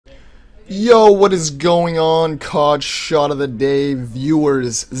Yo, what is going on, COD Shot of the Day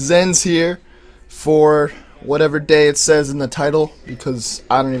viewers? Zen's here for whatever day it says in the title, because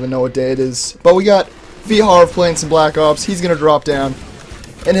I don't even know what day it is. But we got V-Harv playing some Black Ops. He's gonna drop down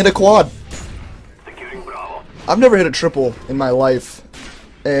and hit a quad. I've never hit a triple in my life,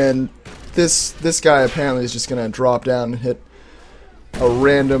 and this guy apparently is just gonna drop down and hit a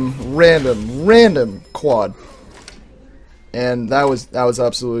random quad. And that was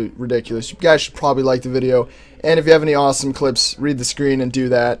absolutely ridiculous. You guys should probably like the video, and if you have any awesome clips, read the screen and do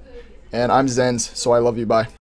that. And I'm Zenz, so I love you, bye.